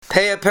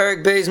Peah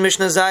Perek Beis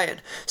Mishnah Zayin.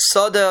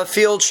 Sada, a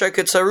field,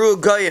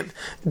 Sheketzaru, Goyim.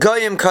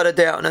 Goyim cut it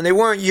down, and they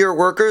weren't your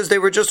workers, they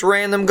were just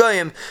random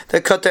Goyim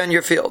that cut down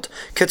your field.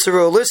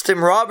 Ketzaru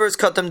Listim, robbers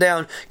cut them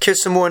down.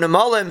 Kisamu and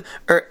Amalim,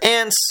 or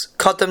ants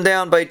cut them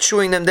down by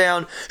chewing them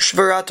down.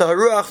 Shvarata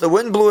Haruach, the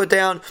wind blew it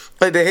down.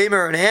 By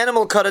Behemer, an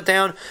animal cut it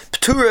down.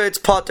 Ptura, it's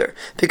potter.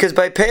 Because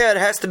by Peah it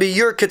has to be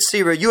your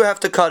Ketzira, you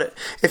have to cut it.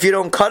 If you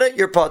don't cut it,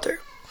 you're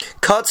potter.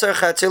 Katzar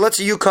chatzia, let's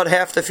say you cut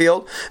half the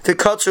field, the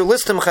katzar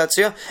listim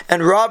chatzia,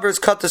 and robbers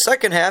cut the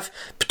second half,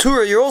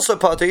 ptura, you're also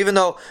potter, even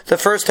though the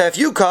first half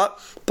you cut,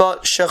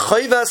 but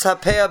shechayvas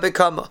hapeah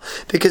bekama,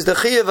 because the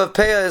chiyav of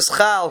peah is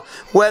chal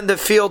when the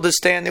field is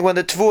standing, when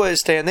the tvua is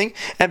standing,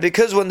 and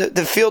because when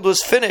the field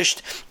was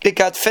finished, it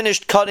got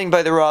finished cutting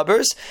by the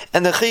robbers,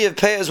 and the chiyav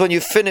peah is when you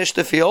finish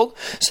the field,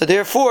 so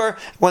therefore,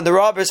 when the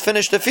robbers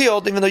finish the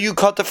field, even though you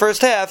cut the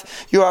first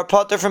half, you are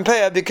potter from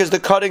peah, because the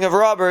cutting of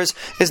robbers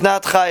is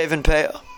not chayiv in peah.